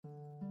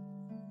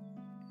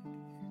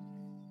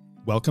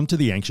Welcome to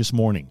The Anxious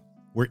Morning,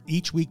 where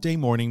each weekday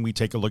morning we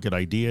take a look at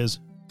ideas,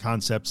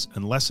 concepts,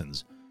 and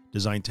lessons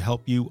designed to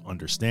help you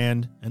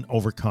understand and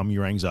overcome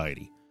your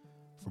anxiety.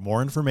 For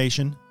more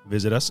information,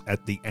 visit us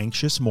at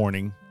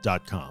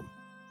theanxiousmorning.com.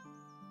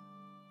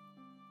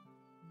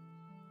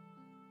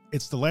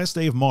 It's the last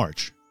day of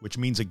March, which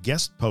means a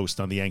guest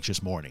post on The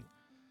Anxious Morning.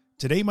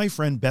 Today, my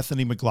friend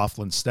Bethany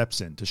McLaughlin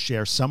steps in to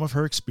share some of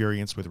her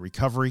experience with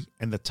recovery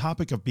and the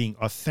topic of being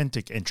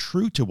authentic and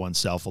true to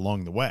oneself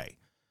along the way.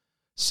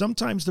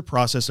 Sometimes the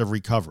process of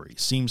recovery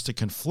seems to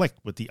conflict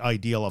with the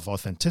ideal of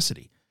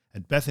authenticity,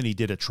 and Bethany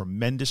did a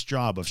tremendous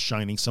job of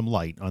shining some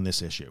light on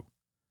this issue.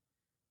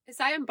 As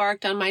I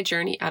embarked on my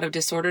journey out of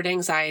disordered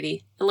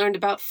anxiety and learned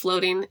about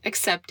floating,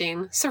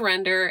 accepting,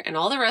 surrender, and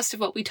all the rest of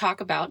what we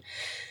talk about,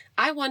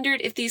 I wondered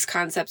if these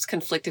concepts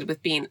conflicted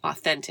with being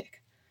authentic.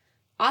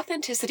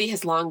 Authenticity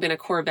has long been a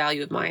core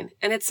value of mine,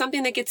 and it's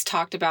something that gets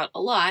talked about a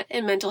lot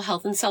in mental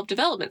health and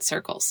self-development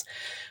circles.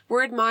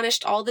 We're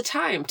admonished all the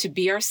time to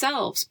be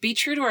ourselves, be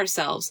true to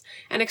ourselves,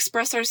 and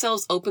express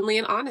ourselves openly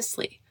and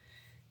honestly.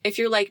 If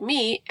you're like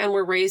me and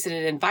were raised in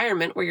an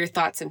environment where your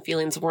thoughts and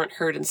feelings weren't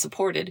heard and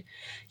supported,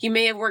 you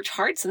may have worked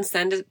hard since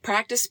then to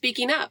practice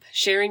speaking up,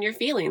 sharing your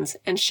feelings,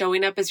 and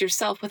showing up as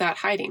yourself without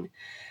hiding.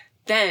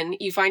 Then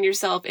you find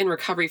yourself in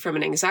recovery from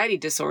an anxiety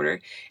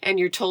disorder, and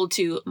you're told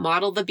to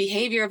model the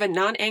behavior of a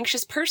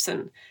non-anxious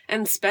person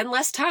and spend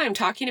less time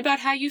talking about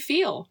how you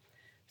feel.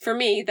 For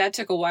me, that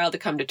took a while to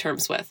come to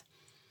terms with.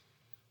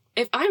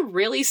 If I'm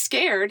really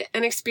scared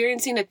and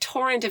experiencing a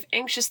torrent of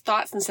anxious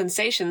thoughts and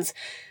sensations,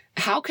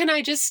 how can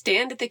I just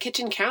stand at the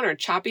kitchen counter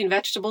chopping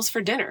vegetables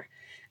for dinner?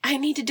 I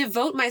need to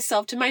devote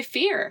myself to my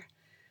fear.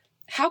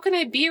 How can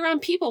I be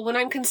around people when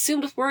I'm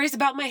consumed with worries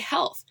about my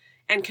health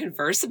and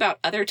converse about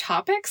other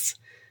topics?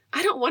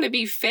 I don't want to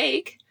be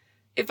fake.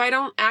 If I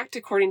don't act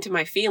according to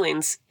my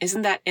feelings,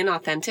 isn't that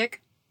inauthentic?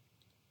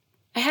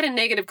 I had a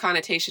negative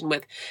connotation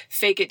with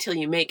fake it till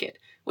you make it,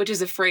 which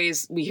is a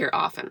phrase we hear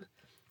often.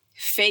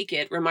 Fake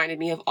it reminded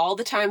me of all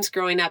the times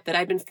growing up that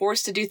I'd been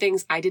forced to do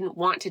things I didn't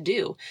want to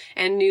do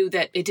and knew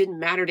that it didn't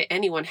matter to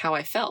anyone how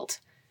I felt.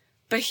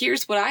 But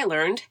here's what I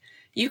learned.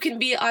 You can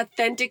be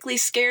authentically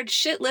scared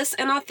shitless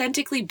and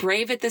authentically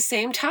brave at the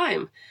same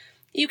time.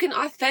 You can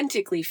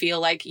authentically feel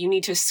like you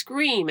need to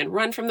scream and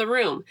run from the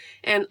room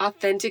and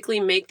authentically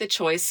make the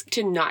choice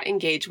to not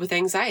engage with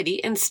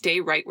anxiety and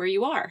stay right where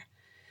you are.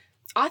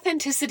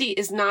 Authenticity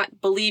is not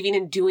believing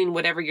and doing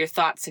whatever your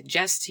thoughts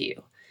suggest to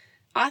you.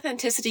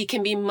 Authenticity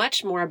can be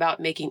much more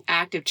about making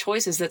active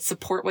choices that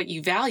support what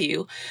you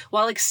value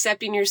while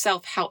accepting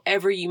yourself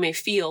however you may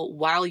feel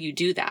while you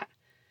do that.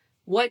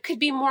 What could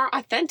be more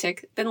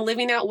authentic than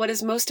living out what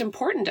is most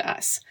important to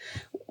us?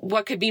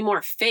 What could be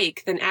more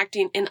fake than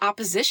acting in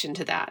opposition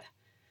to that?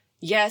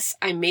 Yes,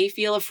 I may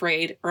feel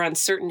afraid or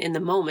uncertain in the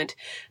moment,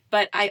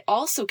 but I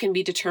also can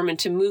be determined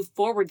to move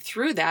forward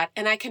through that,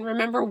 and I can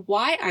remember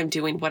why I'm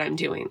doing what I'm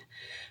doing.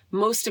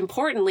 Most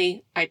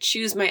importantly, I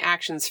choose my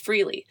actions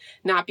freely,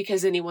 not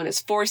because anyone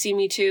is forcing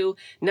me to,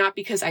 not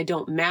because I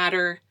don't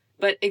matter,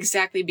 but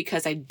exactly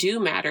because I do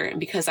matter and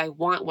because I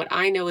want what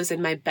I know is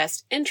in my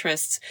best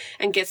interests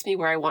and gets me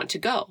where I want to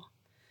go.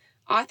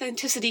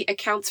 Authenticity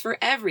accounts for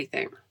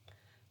everything.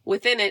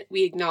 Within it,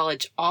 we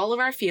acknowledge all of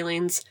our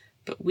feelings,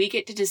 but we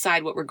get to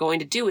decide what we're going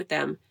to do with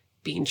them,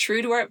 being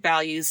true to our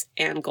values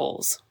and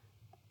goals.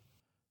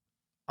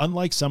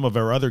 Unlike some of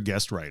our other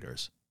guest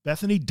writers,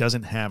 Bethany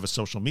doesn't have a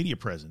social media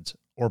presence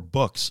or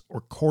books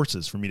or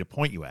courses for me to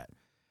point you at.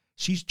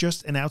 She's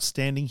just an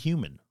outstanding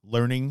human,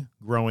 learning,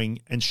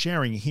 growing, and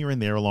sharing here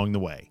and there along the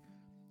way.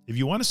 If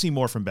you want to see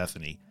more from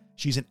Bethany,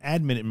 she's an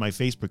admin in my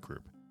Facebook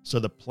group, so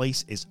the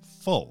place is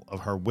full of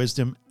her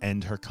wisdom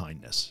and her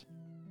kindness.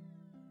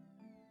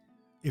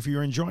 If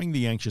you're enjoying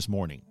The Anxious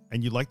Morning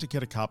and you'd like to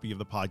get a copy of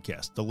the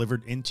podcast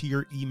delivered into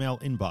your email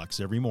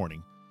inbox every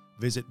morning,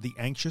 visit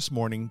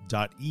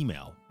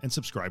theanxiousmorning.email and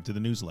subscribe to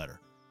the newsletter.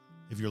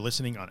 If you're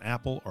listening on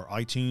Apple or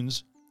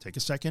iTunes, take a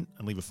second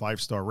and leave a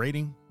 5-star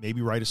rating,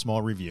 maybe write a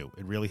small review.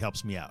 It really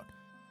helps me out.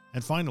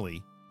 And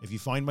finally, if you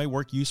find my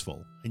work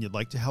useful and you'd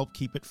like to help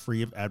keep it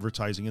free of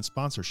advertising and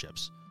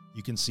sponsorships,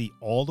 you can see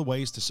all the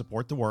ways to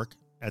support the work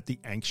at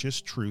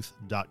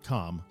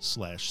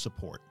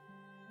theanxioustruth.com/support.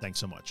 Thanks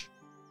so much.